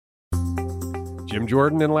Jim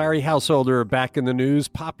Jordan and Larry Householder are back in the news.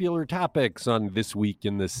 Popular topics on This Week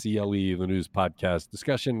in the CLE, the news podcast.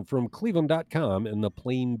 Discussion from Cleveland.com and The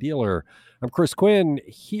Plain Dealer. I'm Chris Quinn,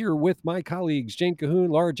 here with my colleagues Jane Cahoon,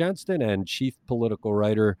 Laura Johnston, and chief political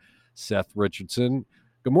writer Seth Richardson.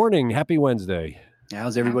 Good morning. Happy Wednesday.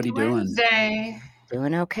 How's everybody doing? Wednesday.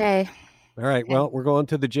 Doing okay. All right. Well, we're going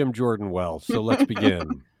to the Jim Jordan well, so let's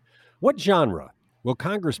begin. What genre will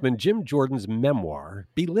Congressman Jim Jordan's memoir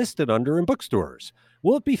be listed under in bookstores?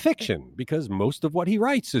 Will it be fiction? Because most of what he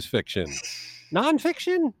writes is fiction.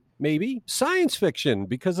 Nonfiction? Maybe. Science fiction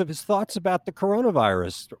because of his thoughts about the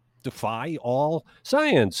coronavirus. Defy all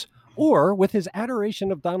science. Or with his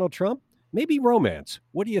adoration of Donald Trump, maybe romance.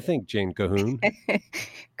 What do you think, Jane Cahoon?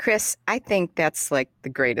 Chris, I think that's like the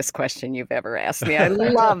greatest question you've ever asked me. I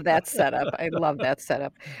love that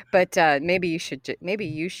setup. But maybe you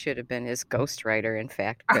should have been his ghostwriter, in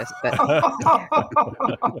fact, Chris. But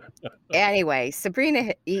anyway,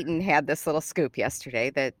 Sabrina Eaton had this little scoop yesterday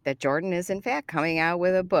that Jordan is in fact coming out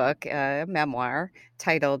with a book, a memoir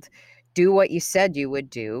titled "Do What You Said You Would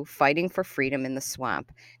Do, Fighting for Freedom in the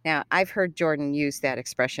Swamp." Now, I've heard Jordan use that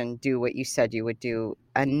expression, "do what you said you would do,"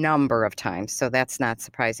 a number of times, so that's not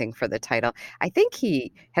surprising for the title. I think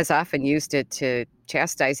he has often used it to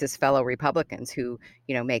chastise his fellow Republicans who,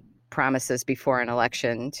 make promises before an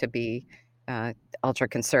election to be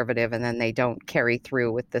ultra-conservative, and then they don't carry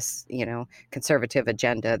through with this, conservative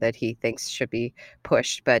agenda that he thinks should be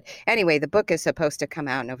pushed. But anyway, the book is supposed to come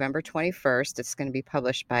out November 21st. It's going to be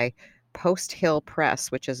published by Post Hill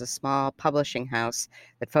Press, which is a small publishing house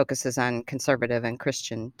that focuses on conservative and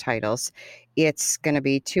Christian titles. It's going to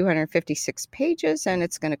be 256 pages, and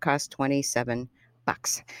it's going to cost $27.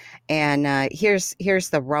 And here's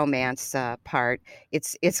the romance part.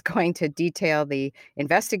 It's going to detail the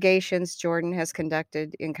investigations Jordan has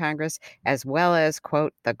conducted in Congress, as well as,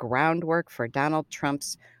 quote, the groundwork for Donald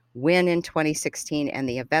Trump's win in 2016 and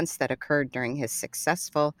the events that occurred during his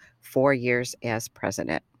successful 4 years as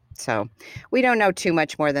president. So we don't know too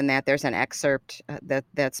much more than that. There's an excerpt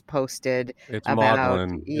that's posted. It's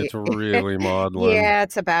maudlin. It's really maudlin. Yeah,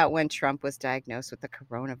 it's about when Trump was diagnosed with the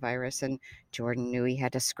coronavirus and Jordan knew he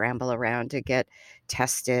had to scramble around to get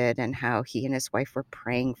tested, and how he and his wife were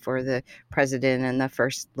praying for the president and the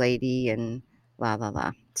first lady and la, la,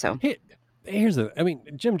 la. So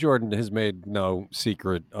Jim Jordan has made no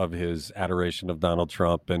secret of his adoration of Donald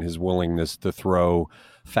Trump and his willingness to throw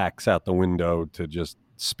facts out the window to just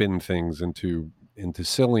spin things into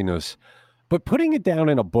silliness. But putting it down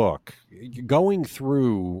in a book, going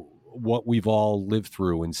through what we've all lived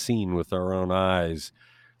through and seen with our own eyes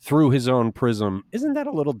through his own prism, isn't that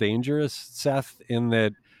a little dangerous, Seth, in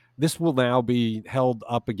that this will now be held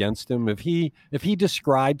up against him? If he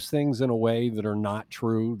describes things in a way that are not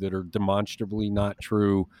true, that are demonstrably not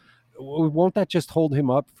true, won't that just hold him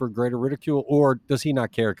up for greater ridicule? Or does he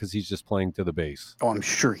not care because he's just playing to the base? Oh, I'm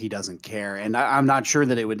sure he doesn't care. And I'm not sure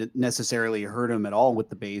that it would necessarily hurt him at all with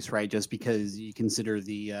the base, right? Just because you consider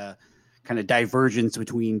the kind of divergence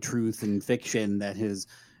between truth and fiction that has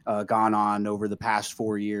gone on over the past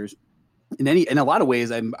 4 years. In a lot of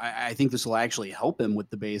ways, I think this will actually help him with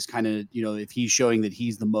the base, kind of, if he's showing that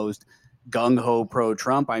he's the most gung-ho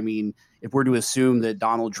pro-Trump. I mean, if we're to assume that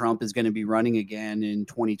Donald Trump is going to be running again in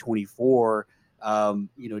 2024,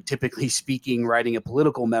 typically speaking, writing a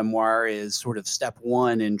political memoir is sort of step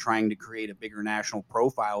one in trying to create a bigger national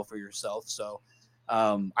profile for yourself. So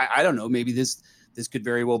I don't know, maybe this could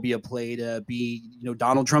very well be a play to be,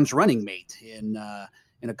 Donald Trump's running mate in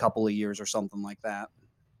a couple of years or something like that.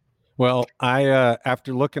 Well, I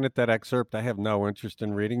after looking at that excerpt, I have no interest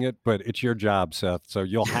in reading it, but it's your job, Seth. So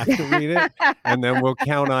you'll have to read it, and then we'll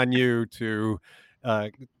count on you to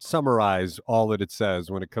summarize all that it says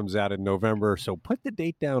when it comes out in November. So put the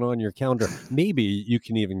date down on your calendar. Maybe you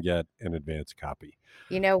can even get an advance copy.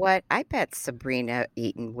 You know what? I bet Sabrina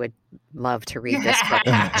Eaton would love to read this book.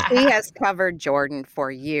 She has covered Jordan for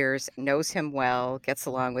years, knows him well, gets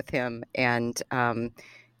along with him, and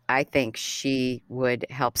I think she would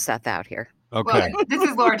help Seth out here. Okay. Well, this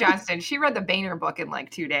is Laura Johnston. She read the Boehner book in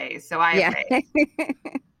like 2 days, so I have faith.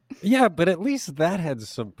 Yeah, but at least that had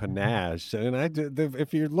some panache. And if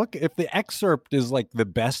the excerpt is like the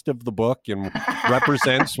best of the book and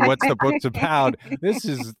represents what the book's about, this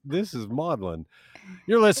is maudlin.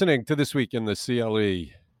 You're listening to This Week in the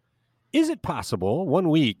CLE. Is it possible, 1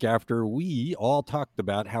 week after we all talked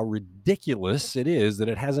about how ridiculous it is that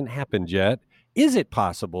it hasn't happened yet, is it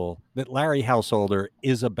possible that Larry Householder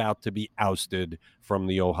is about to be ousted from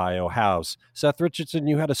the Ohio House? Seth Richardson,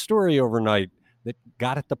 you had a story overnight that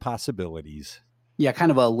got at the possibilities. Yeah,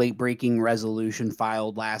 kind of a late breaking resolution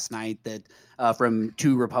filed last night that from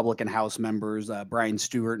two Republican House members, Brian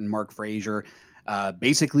Stewart and Mark Frazier,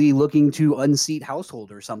 basically looking to unseat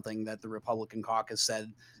Householder, something that the Republican caucus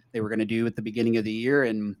said they were going to do at the beginning of the year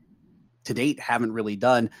and to date haven't really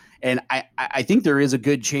done. And I think there is a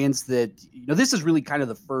good chance that, this is really kind of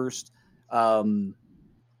the first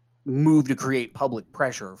move to create public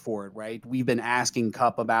pressure for it, right? We've been asking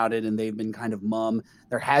CUP about it and they've been kind of mum.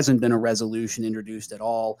 There hasn't been a resolution introduced at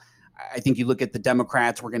all. I think you look at the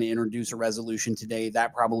Democrats, we're going to introduce a resolution today.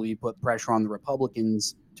 That probably put pressure on the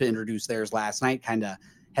Republicans to introduce theirs last night, kind of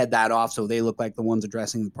head that off so they look like the ones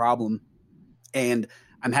addressing the problem. And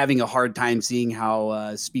I'm having a hard time seeing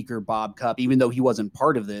how Speaker Bob Cupp, even though he wasn't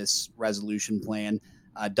part of this resolution plan,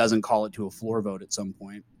 doesn't call it to a floor vote at some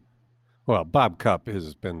point. Well, Bob Cupp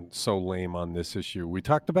has been so lame on this issue. We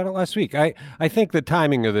talked about it last week. I think the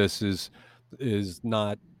timing of this is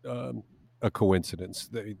not a coincidence.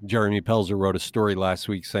 Jeremy Pelzer wrote a story last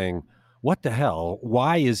week saying, what the hell?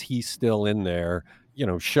 Why is he still in there?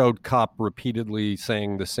 Showed Cupp repeatedly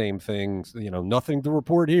saying the same things, nothing to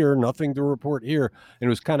report here, nothing to report here. And it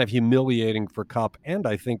was kind of humiliating for Cupp and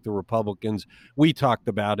I think the Republicans. We talked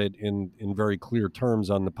about it in very clear terms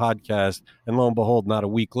on the podcast. And lo and behold, not a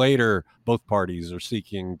week later, both parties are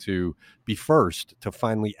seeking to be first to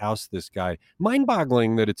finally oust this guy.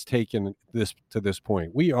 Mind-boggling that it's taken this to this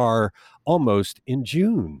point. We are almost in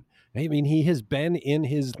June. I mean, he has been in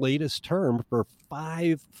his latest term for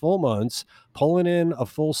 5 full months, pulling in a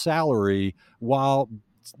full salary while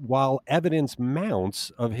evidence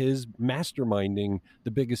mounts of his masterminding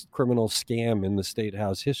the biggest criminal scam in the state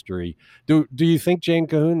house history. Do you think, Jane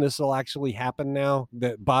Cahoon, this will actually happen now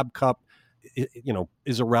that Bob Cupp,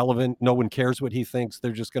 is irrelevant? No one cares what he thinks.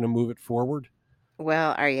 They're just going to move it forward.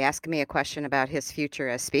 Well, are you asking me a question about his future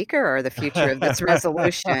as speaker or the future of this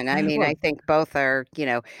resolution? I mean, I think both are,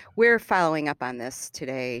 we're following up on this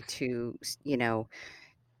today to,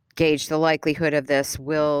 gauge the likelihood of this.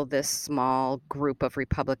 Will this small group of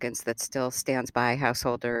Republicans that still stands by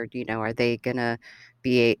Householder, are they going to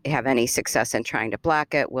have any success in trying to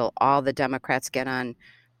block it? Will all the Democrats get on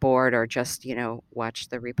board or just, watch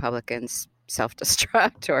the Republicans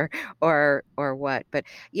self-destruct or what? But,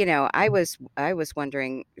 I was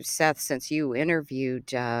wondering, Seth, since you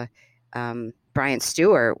interviewed Brian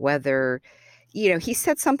Stewart, whether, he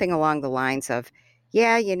said something along the lines of,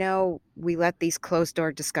 yeah, we let these closed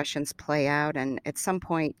door discussions play out. And at some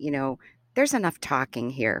point, there's enough talking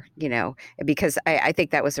here, because I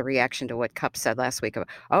think that was a reaction to what Cupp said last week of,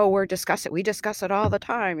 oh, we discuss it all the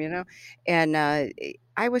time, And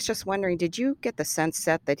I was just wondering, did you get the sense,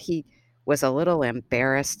 Seth, that he was a little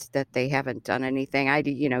embarrassed that they haven't done anything?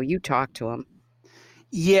 You talked to him.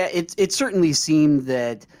 Yeah, it certainly seemed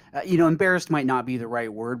that, embarrassed might not be the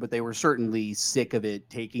right word, but they were certainly sick of it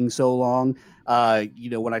taking so long.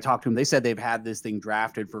 When I talked to them, they said they've had this thing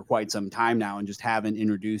drafted for quite some time now and just haven't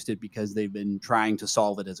introduced it because they've been trying to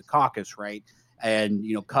solve it as a caucus, right? And,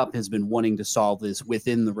 Cupp has been wanting to solve this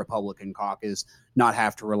within the Republican caucus, not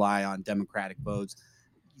have to rely on Democratic votes.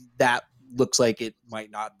 That looks like it might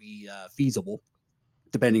not be feasible,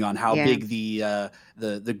 depending on how big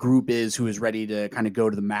the group is who is ready to kind of go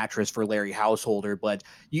to the mattress for Larry Householder. But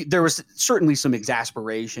there was certainly some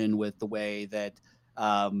exasperation with the way that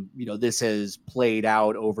this has played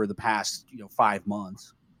out over the past 5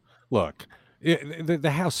 months. Look,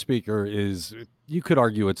 the House Speaker is, you could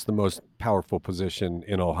argue it's the most powerful position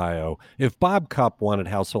in Ohio. If Bob Cupp wanted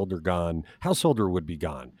Householder gone, Householder would be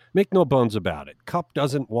gone. Make no bones about it. Cupp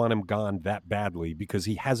doesn't want him gone that badly because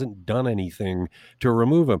he hasn't done anything to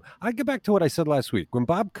remove him. I get back to what I said last week. When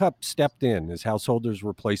Bob Cupp stepped in as Householder's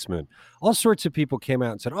replacement, all sorts of people came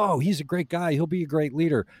out and said, oh, he's a great guy. He'll be a great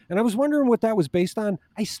leader. And I was wondering what that was based on.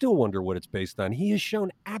 I still wonder what it's based on. He has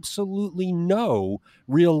shown absolutely no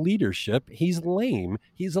real leadership. He's lame.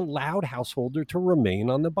 He's allowed Householder to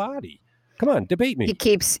remain on the body. Come on, debate me. He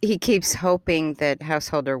keeps hoping that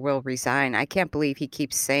Householder will resign. I can't believe he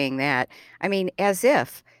keeps saying that. I mean, as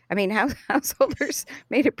if. I mean, Householder's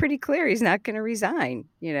made it pretty clear he's not going to resign.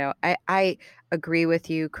 I agree with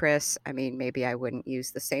you, Chris. I mean, maybe I wouldn't use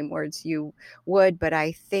the same words you would, but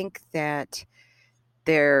I think that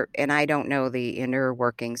and I don't know the inner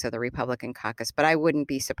workings of the Republican caucus, but I wouldn't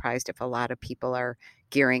be surprised if a lot of people are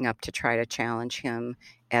gearing up to try to challenge him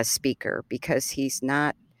as speaker because he's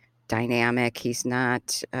not dynamic. He's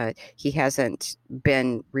not, he hasn't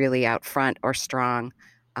been really out front or strong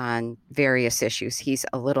on various issues. He's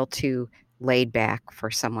a little too laid back for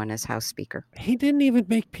someone as House Speaker. He didn't even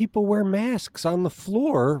make people wear masks on the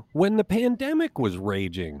floor when the pandemic was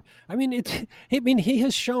raging. I mean, he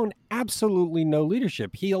has shown absolutely no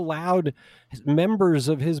leadership. He allowed members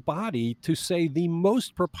of his body to say the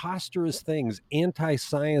most preposterous things,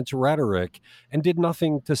 anti-science rhetoric, and did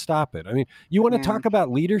nothing to stop it. I mean, you want to talk about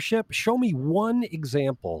leadership? Show me one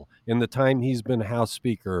example in the time he's been House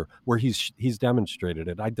Speaker where he's demonstrated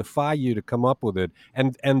it. I defy you to come up with it.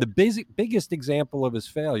 And the biggest example of his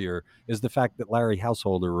failure is the fact that Larry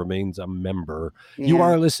Householder remains a member. Yeah. You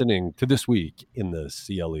are listening to This Week in the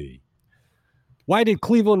CLE. Why did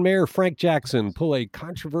Cleveland Mayor Frank Jackson pull a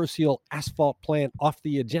controversial asphalt plant off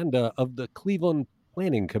the agenda of the Cleveland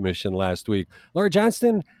Planning Commission last week? Laura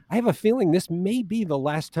Johnston, I have a feeling this may be the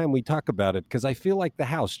last time we talk about it, because I feel like the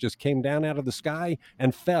house just came down out of the sky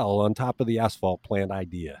and fell on top of the asphalt plant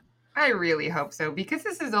idea. I really hope so, because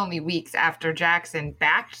this is only weeks after Jackson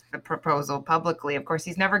backed the proposal publicly. Of course,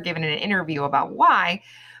 he's never given an interview about why,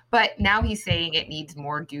 but now he's saying it needs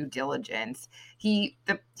more due diligence. He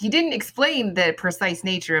didn't explain the precise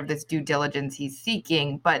nature of this due diligence he's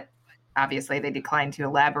seeking, but obviously they declined to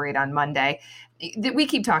elaborate on Monday. We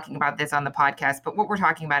keep talking about this on the podcast, but what we're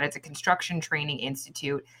talking about is a construction training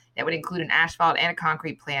institute that would include an asphalt and a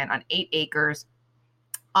concrete plant on 8 acres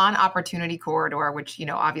on Opportunity Corridor, which,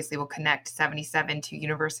 obviously will connect 77 to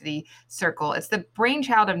University Circle. It's the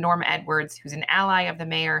brainchild of Norm Edwards, who's an ally of the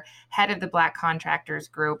mayor, head of the Black Contractors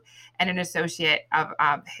Group, and an associate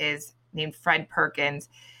of his named Fred Perkins.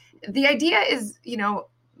 The idea is,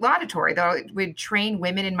 laudatory, though it would train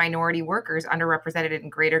women and minority workers underrepresented in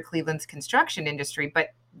greater Cleveland's construction industry. But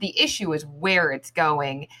the issue is where it's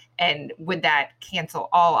going, and would that cancel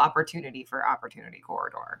all opportunity for Opportunity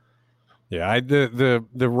Corridor? Yeah,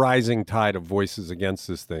 the rising tide of voices against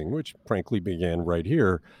this thing, which frankly began right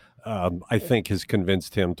here, I think has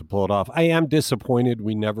convinced him to pull it off. I am disappointed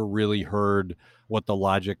we never really heard what the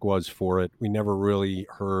logic was for it. We never really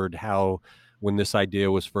heard how, when this idea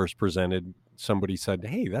was first presented, somebody said,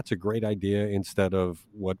 hey, that's a great idea, instead of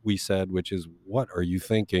what we said, which is, what are you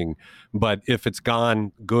thinking? But if it's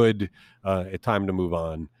gone, good, it's time to move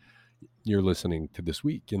on. You're listening to This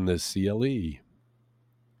Week in the CLE.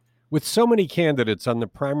 With so many candidates on the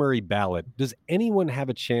primary ballot, does anyone have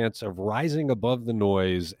a chance of rising above the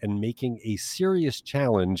noise and making a serious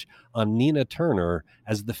challenge on Nina Turner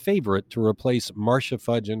as the favorite to replace Marcia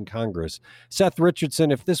Fudge in Congress? Seth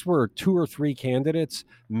Richardson, if this were 2 or 3 candidates,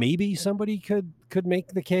 maybe somebody could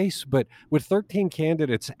make the case. But with 13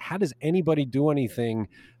 candidates, how does anybody do anything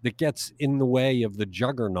that gets in the way of the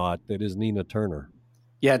juggernaut that is Nina Turner?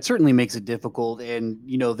 Yeah, it certainly makes it difficult. And,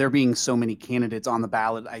 there being so many candidates on the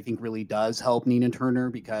ballot, I think really does help Nina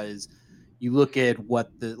Turner, because you look at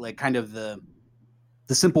what the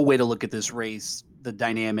simple way to look at this race, the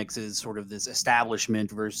dynamics is sort of this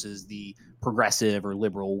establishment versus the progressive or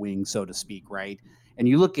liberal wing, so to speak, right? And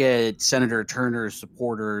you look at Senator Turner's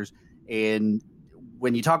supporters, and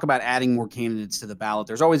when you talk about adding more candidates to the ballot,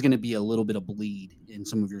 there's always going to be a little bit of bleed in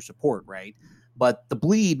some of your support, right? But the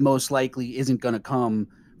bleed most likely isn't going to come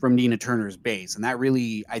from Nina Turner's base. And that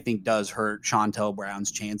really, I think, does hurt Shontel Brown's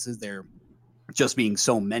chances. There just being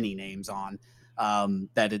so many names on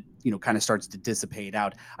that it, kind of starts to dissipate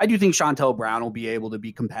out. I do think Shontel Brown will be able to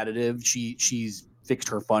be competitive. She's fixed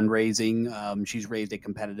her fundraising. She's raised a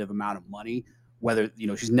competitive amount of money. Whether,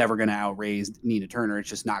 she's never going to outraise Nina Turner. It's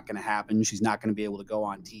just not going to happen. She's not going to be able to go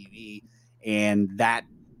on TV. And that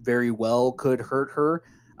very well could hurt her.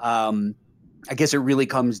 I guess it really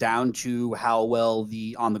comes down to how well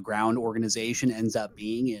the on-the-ground organization ends up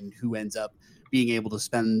being, and who ends up being able to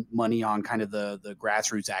spend money on kind of the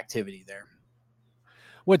grassroots activity there.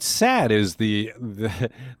 What's sad is the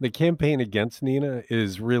campaign against Nina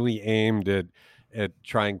is really aimed at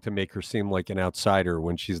trying to make her seem like an outsider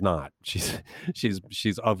when she's not.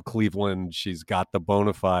 She's of Cleveland. She's got the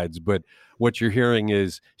bona fides, but what you're hearing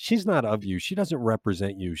is she's not of you. She doesn't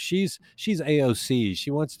represent you. She's AOC. She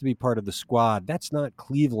wants to be part of the squad. That's not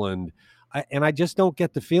Cleveland. And I just don't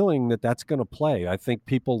get the feeling that that's going to play. I think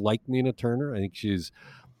people like Nina Turner. I think she's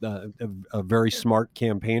a very smart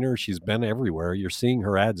campaigner. She's been everywhere. You're seeing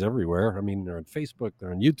her ads everywhere. I mean, they're on Facebook, they're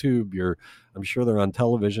on YouTube. I'm sure they're on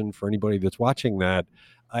television for anybody that's watching that.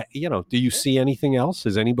 Do you see anything else?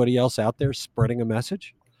 Is anybody else out there spreading a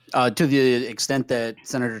message? To the extent that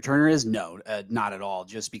Senator Turner is, no, not at all,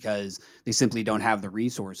 just because they simply don't have the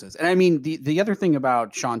resources. And I mean, the other thing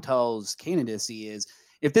about Shontel's candidacy is,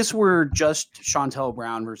 if this were just Shontel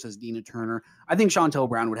Brown versus Nina Turner, I think Shontel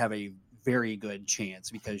Brown would have a very good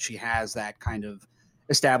chance, because she has that kind of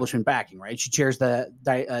establishment backing, right? She chairs the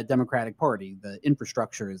Democratic Party. The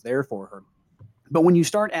infrastructure is there for her. But when you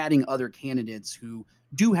start adding other candidates who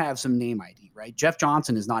do have some name ID, right? Jeff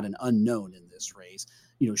Johnson is not an unknown in this race.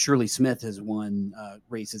 Shirley Smith has won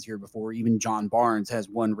races here before. Even John Barnes has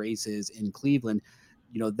won races in Cleveland.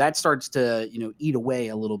 That starts to, eat away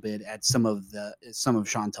a little bit at some of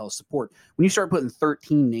Chantel's support. When you start putting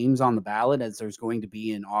 13 names on the ballot, as there's going to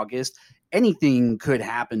be in August, anything could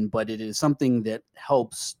happen, but it is something that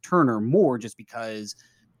helps Turner more just because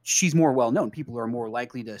she's more well-known. People are more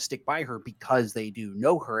likely to stick by her because they do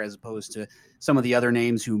know her, as opposed to some of the other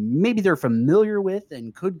names who maybe they're familiar with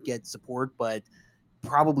and could get support, but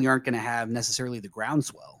probably aren't going to have necessarily the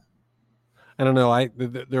groundswell. I don't know.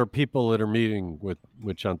 There are people that are meeting with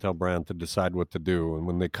Chantel Brown to decide what to do, and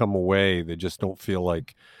when they come away, they just don't feel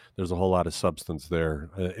like there's a whole lot of substance there.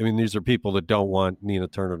 These are people that don't want Nina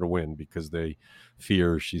Turner to win because they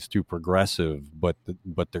fear she's too progressive, but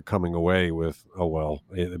they're coming away with, oh well.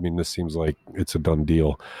 This seems like it's a done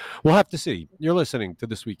deal. We'll have to see. You're listening to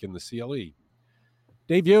This Week in the CLE.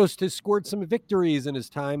 Dave Yost has scored some victories in his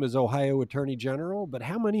time as Ohio Attorney General, but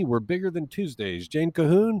how many were bigger than Tuesday's? Jane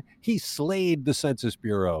Cahoon, he slayed the Census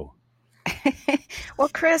Bureau. Well,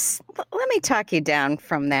 Chris, let me talk you down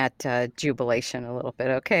from that jubilation a little bit,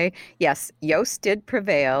 okay? Yes, Yost did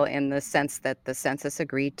prevail in the sense that the census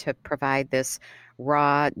agreed to provide this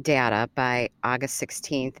raw data by August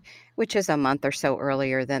 16th, which is a month or so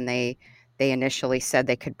earlier than they initially said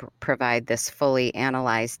they could provide this fully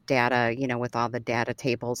analyzed data, with all the data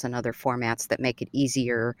tables and other formats that make it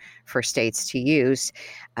easier for states to use.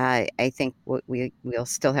 I think we'll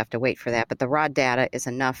still have to wait for that, but the raw data is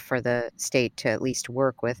enough for the state to at least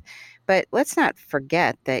work with. But let's not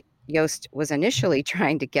forget that Yost was initially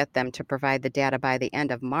trying to get them to provide the data by the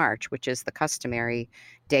end of March, which is the customary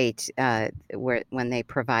date when they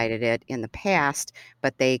provided it in the past,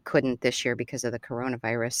 but they couldn't this year because of the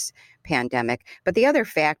coronavirus pandemic. But the other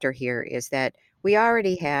factor here is that we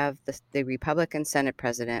already have the Republican Senate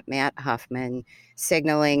President, Matt Huffman,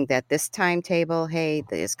 signaling that this timetable,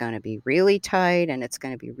 is going to be really tight and it's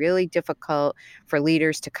going to be really difficult for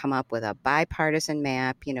leaders to come up with a bipartisan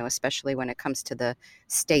map, especially when it comes to the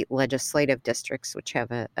state legislative districts, which have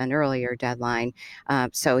an earlier deadline.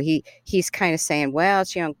 So he's kind of saying, well,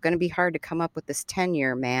 it's going to be hard to come up with this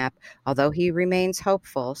 10-year map, although he remains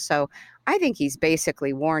hopeful. So I think he's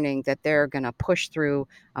basically warning that they're going to push through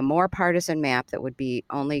a more partisan map that would be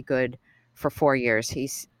only good for 4 years.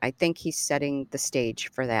 I think he's setting the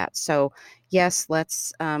stage for that. So yes,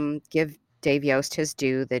 let's give Dave Yost his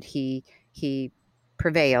due that he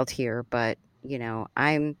prevailed here, but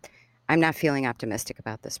I'm not feeling optimistic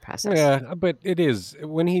about this process. Yeah, but it is.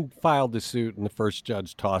 When he filed the suit and the first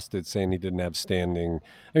judge tossed it saying he didn't have standing,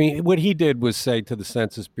 what he did was say to the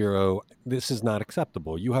Census Bureau, this is not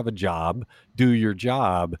acceptable. You have a job, do your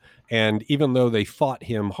job. And even though they fought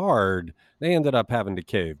him hard, they ended up having to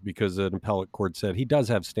cave because an appellate court said he does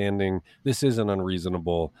have standing. This isn't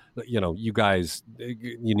unreasonable. You guys,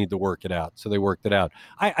 you need to work it out. So they worked it out.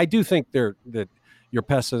 I do think that your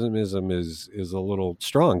pessimism is a little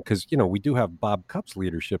strong because, we do have Bob Cupp's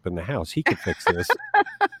leadership in the House. He could fix this.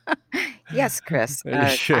 Yes, Chris.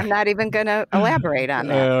 I'm not even going to elaborate on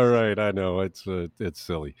that. All right. I know. It's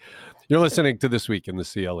silly. You're listening to This Week in the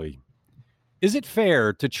CLE. Is it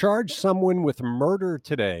fair to charge someone with murder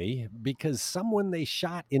today because someone they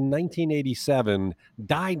shot in 1987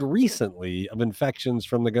 died recently of infections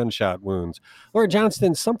from the gunshot wounds? Laura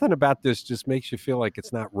Johnston, something about this just makes you feel like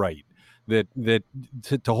it's not right. That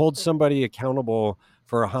to hold somebody accountable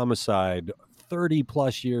for a homicide 30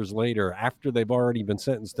 plus years later, after they've already been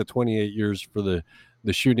sentenced to 28 years for the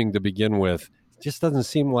shooting to begin with, just doesn't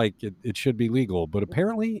seem like it should be legal, but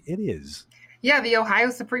apparently it is. Yeah, the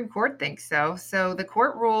Ohio Supreme Court thinks so. So the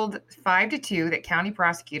court ruled 5-2 that county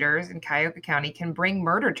prosecutors in Cuyahoga County can bring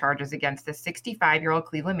murder charges against the 65-year-old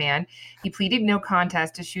Cleveland man. He pleaded no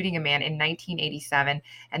contest to shooting a man in 1987,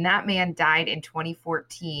 and that man died in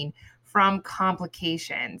 2014 from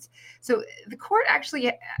complications. So the court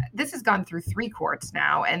actually, this has gone through 3 courts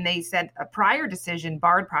now, and they said a prior decision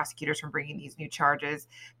barred prosecutors from bringing these new charges.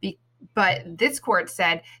 But this court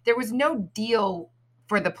said there was no deal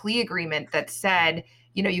for the plea agreement that said,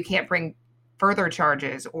 you can't bring further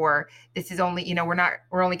charges, or this is only,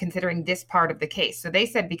 we're only considering this part of the case. So they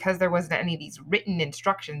said because there wasn't any of these written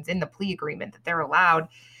instructions in the plea agreement that they're allowed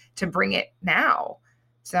to bring it now.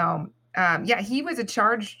 So he was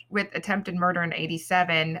charged with attempted murder in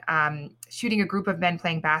 87, shooting a group of men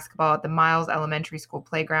playing basketball at the Miles Elementary School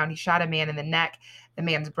playground. He shot a man in the neck, the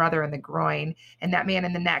man's brother in the groin, and that man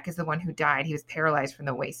in the neck is the one who died. He was paralyzed from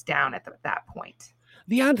the waist down at that point.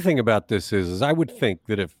 The odd thing about this is I would think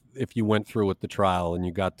that if you went through with the trial and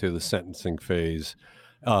you got to the sentencing phase,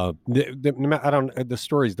 The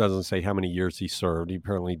stories doesn't say how many years he served. He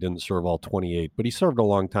apparently didn't serve all 28, but he served a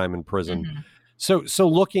long time in prison. Mhm. So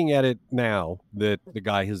looking at it now that the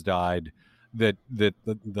guy has died, that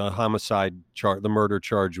the homicide charge, the murder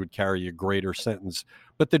charge would carry a greater sentence.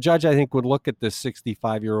 But the judge, I think, would look at this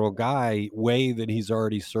 65-year-old guy, weigh that he's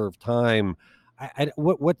already served time.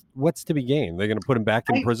 What's to be gained? They're going to put him back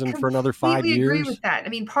in I prison for another 5 completely agree years? with that. I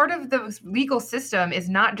mean, part of the legal system is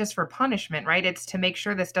not just for punishment, right? It's to make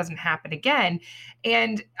sure this doesn't happen again.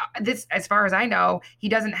 And this, as far as I know, he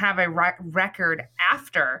doesn't have a record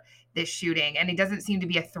after this shooting, and he doesn't seem to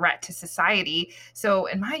be a threat to society. So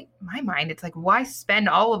in my mind, it's like, why spend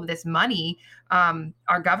all of this money,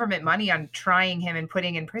 our government money, on trying him and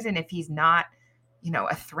putting in prison if he's not,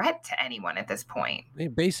 a threat to anyone at this point?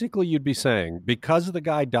 Basically, you'd be saying, because the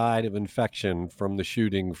guy died of infection from the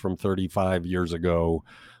shooting from 35 years ago,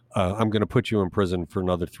 I'm going to put you in prison for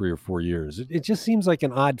another 3 or 4 years. It just seems like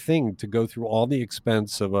an odd thing to go through all the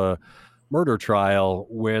expense of a murder trial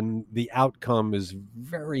when the outcome is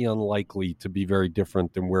very unlikely to be very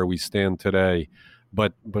different than where we stand today.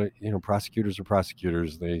 But prosecutors are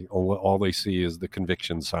prosecutors. All they see is the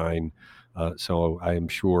conviction sign. So I am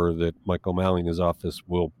sure that Mike O'Malley and his office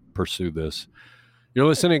will pursue this. You're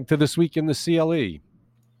listening to This Week in the CLE.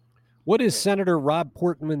 What is Senator Rob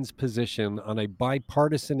Portman's position on a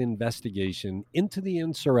bipartisan investigation into the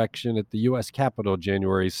insurrection at the U.S. Capitol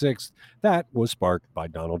January 6th that was sparked by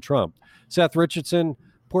Donald Trump? Seth Richardson,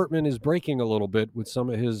 Portman is breaking a little bit with some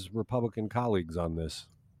of his Republican colleagues on this.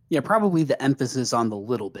 Yeah, probably the emphasis on the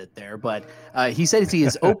little bit there, but he says he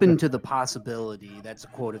is open to the possibility, that's a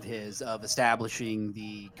quote of his, of establishing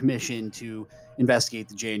the commission to investigate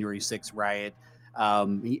the January 6th riot.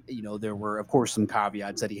 There were, of course, some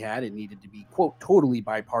caveats that he had. It needed to be, quote, totally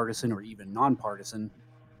bipartisan or even nonpartisan.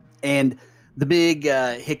 And the big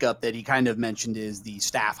hiccup that he kind of mentioned is the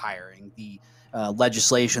staff hiring, the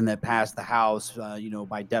legislation that passed the House,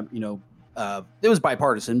 it was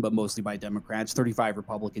bipartisan, but mostly by Democrats. 35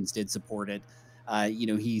 Republicans did support it.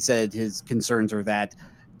 He said his concerns are that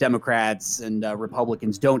Democrats and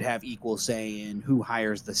Republicans don't have equal say in who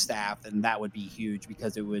hires the staff, and that would be huge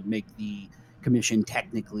because it would make the commission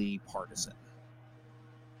technically partisan.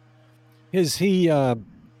 Is he?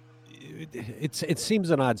 It seems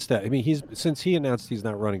an odd step. I mean, since he announced he's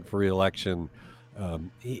not running for re-election,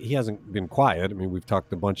 he hasn't been quiet. I mean, we've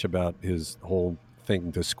talked a bunch about his whole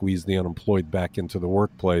thing to squeeze the unemployed back into the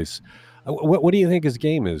workplace. What do you think his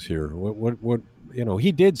game is here? What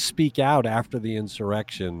he did speak out after the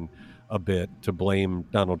insurrection a bit to blame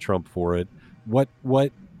Donald Trump for it.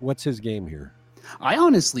 What's his game here? I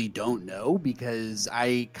honestly don't know, because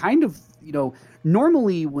I kind of,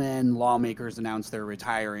 normally when lawmakers announce they're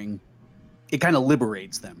retiring, it kind of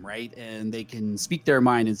liberates them, right? And they can speak their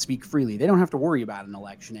mind and speak freely. They don't have to worry about an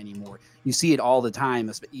election anymore. You see it all the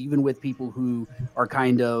time, even with people who are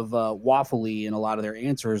kind of waffly in a lot of their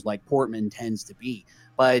answers, like Portman tends to be.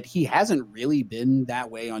 But he hasn't really been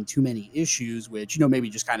that way on too many issues, which, maybe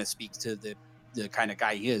just kind of speaks to the kind of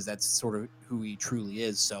guy he is. That's sort of who he truly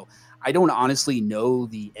is. So I don't honestly know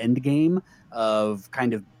the end game of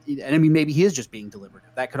kind of, and I mean, maybe he is just being deliberative.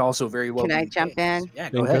 That could also very well be. Can I jump in? Yeah,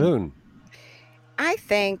 go ahead. I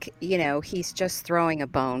think, he's just throwing a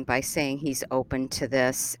bone by saying he's open to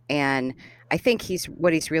this. And I think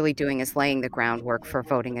what he's really doing is laying the groundwork for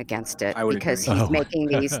voting against it, because he's making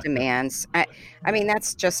these demands. I mean,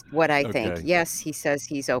 that's just what I think. Yes, he says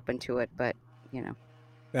he's open to it, but,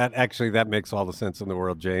 That makes all the sense in the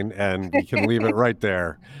world, Jane, and we can leave it right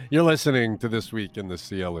there. You're listening to This Week in the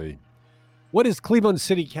CLE. What is Cleveland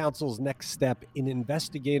City Council's next step in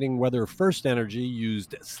investigating whether First Energy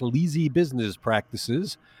used sleazy business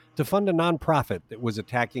practices to fund a nonprofit that was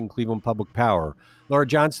attacking Cleveland Public Power? Laura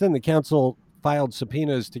Johnston, the council filed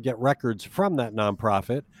subpoenas to get records from that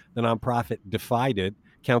nonprofit. The nonprofit defied it.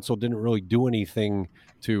 Council didn't really do anything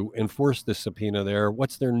to enforce the subpoena there.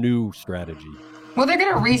 What's their new strategy? Well, they're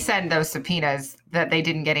going to resend those subpoenas that they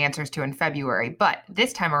didn't get answers to in February. But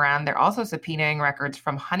this time around, they're also subpoenaing records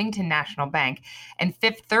from Huntington National Bank and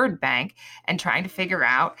Fifth Third Bank and trying to figure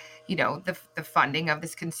out, the funding of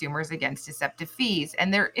this Consumers Against Deceptive Fees.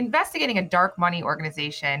 And they're investigating a dark money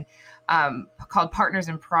organization called Partners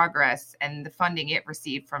in Progress and the funding it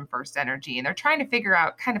received from First Energy. And they're trying to figure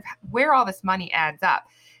out kind of where all this money adds up.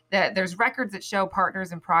 There's records that show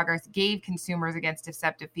Partners in Progress gave Consumers Against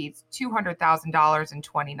Deceptive Fees $200,000 in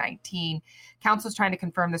 2019. Council's trying to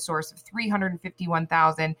confirm the source of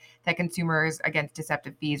 $351,000 that Consumers Against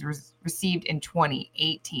Deceptive Fees received in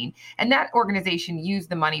 2018. And that organization used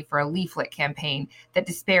the money for a leaflet campaign that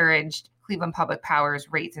disparaged Cleveland Public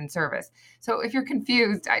Power's rates and service. So if you're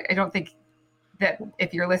confused, I don't think that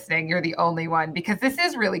if you're listening, you're the only one, because this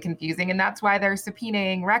is really confusing. And that's why they're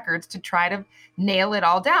subpoenaing records to try to nail it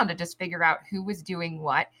all down, to just figure out who was doing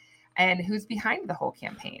what and who's behind the whole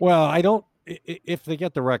campaign. Well, if they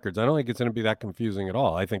get the records, I don't think it's going to be that confusing at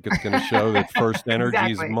all. I think it's going to show that First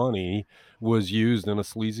Energy's Exactly. money was used in a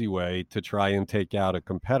sleazy way to try and take out a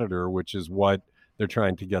competitor, which is what they're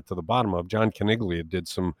trying to get to the bottom of. John Caniglia did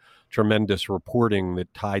some tremendous reporting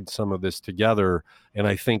that tied some of this together. And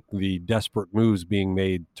I think the desperate moves being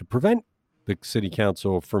made to prevent the city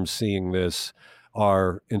council from seeing this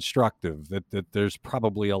are instructive, that there's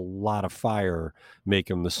probably a lot of fire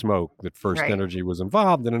making the smoke, that First Right. Energy was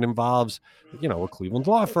involved, and it involves, a Cleveland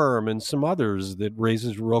law firm and some others, that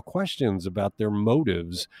raises real questions about their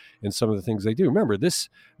motives and some of the things they do. Remember, this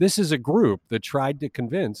is a group that tried to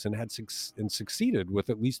convince and succeeded with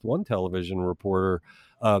at least one television reporter,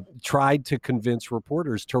 tried to convince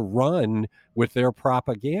reporters to run with their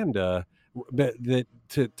propaganda that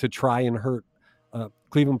to try and hurt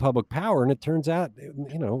Cleveland Public Power, and it turns out, it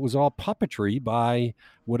was all puppetry by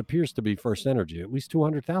what appears to be First Energy. At least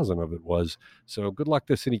 200,000 of it was. So good luck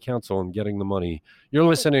to City Council in getting the money. You're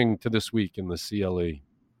listening to This Week in the CLE.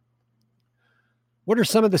 What are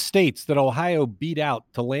some of the states that Ohio beat out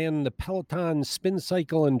to land the Peloton spin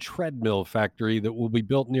cycle and treadmill factory that will be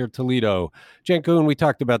built near Toledo? Jen Kuhn, we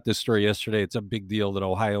talked about this story yesterday. It's a big deal that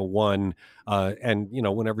Ohio won. And,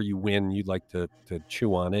 whenever you win, you'd like to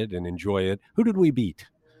chew on it and enjoy it. Who did we beat?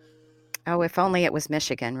 Oh, if only it was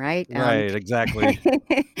Michigan, right? Right, exactly.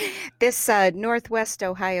 This Northwest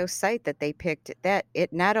Ohio site that they picked, that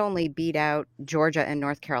it not only beat out Georgia and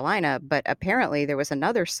North Carolina, but apparently there was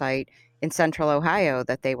another site in Central Ohio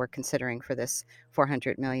that they were considering for this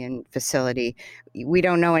 $400 million facility. We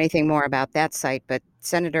don't know anything more about that site, but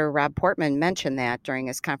Senator Rob Portman mentioned that during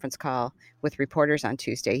his conference call with reporters on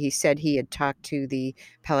Tuesday. He said he had talked to the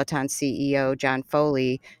Peloton CEO, John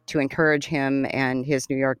Foley, to encourage him and his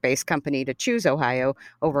New York-based company to choose Ohio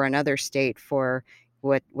over another state for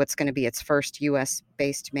what's going to be its first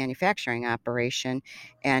U.S.-based manufacturing operation.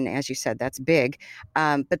 And as you said, that's big.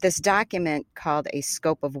 But this document, called a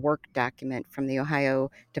scope of work document from the Ohio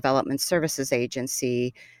Development Services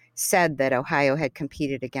Agency, said that Ohio had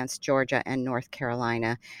competed against Georgia and North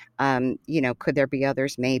Carolina. Could there be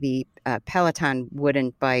others? Maybe. Peloton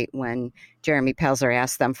wouldn't bite when Jeremy Pelzer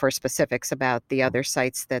asked them for specifics about the other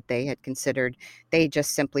sites that they had considered. They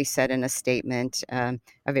just simply said in a statement, a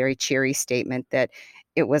very cheery statement, that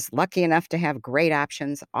it was lucky enough to have great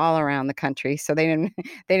options all around the country. So they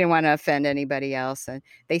didn't want to offend anybody else. And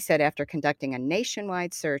they said, after conducting a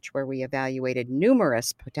nationwide search where we evaluated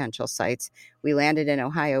numerous potential sites, we landed in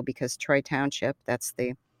Ohio because Troy Township, that's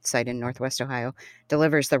the site in Northwest Ohio,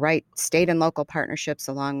 delivers the right state and local partnerships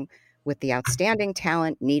along with the outstanding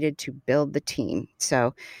talent needed to build the team.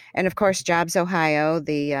 So, and of course, Jobs Ohio,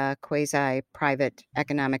 the quasi-private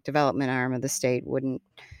economic development arm of the state, wouldn't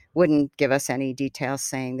give us any details,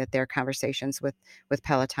 saying that their conversations with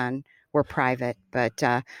Peloton were private. But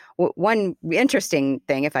one interesting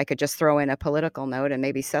thing, if I could just throw in a political note, and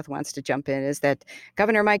maybe Seth wants to jump in, is that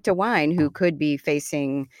Governor Mike DeWine, who could be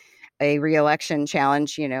facing a reelection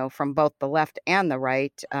challenge, from both the left and the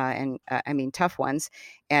right, tough ones,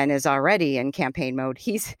 and is already in campaign mode.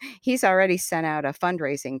 He's already sent out a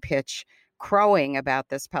fundraising pitch crowing about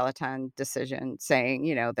this Peloton decision,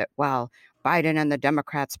 saying, that while Biden and the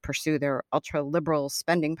Democrats pursue their ultra liberal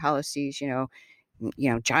spending policies,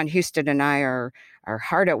 John Huston and I are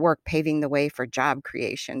hard at work paving the way for job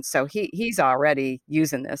creation. So he's already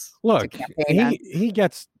using this. Look, to campaign on. he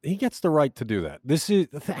gets the right to do that. This is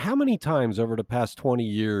how many times over the past 20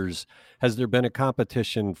 years has there been a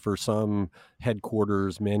competition for some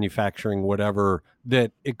headquarters, manufacturing, whatever,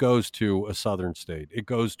 that it goes to a southern state, it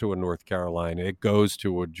goes to a North Carolina, it goes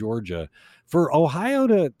to a Georgia. For Ohio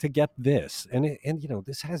to get this, and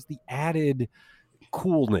this has the added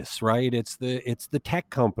coolness, right? It's the tech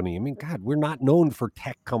company. I mean, God, we're not known for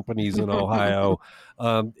tech companies in Ohio.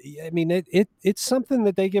 It's something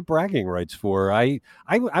that they get bragging rights for.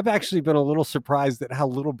 I've actually been a little surprised at how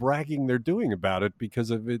little bragging they're doing about it,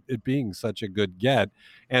 because of it being such a good get.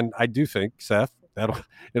 And I do think, Seth,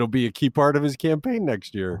 it'll be a key part of his campaign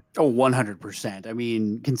next year. Oh, 100%. I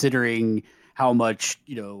mean, considering how much,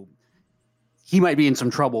 he might be in some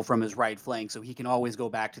trouble from his right flank, so he can always go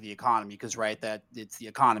back to the economy, because that it's the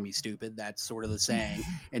economy, stupid. That's sort of the saying.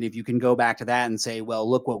 And if you can go back to that and say, well,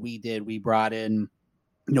 look what we did. We brought in,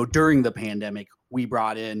 during the pandemic, we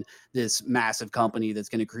brought in this massive company that's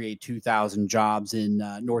going to create 2,000 jobs in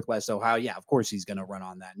Northwest Ohio. Yeah, of course he's going to run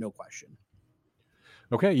on that. No question.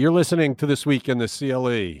 Okay, you're listening to This Week in the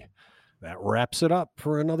CLE. That wraps it up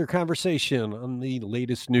for another conversation on the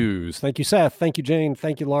latest news. Thank you, Seth. Thank you, Jane.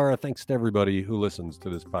 Thank you, Laura. Thanks to everybody who listens to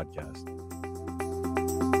this podcast.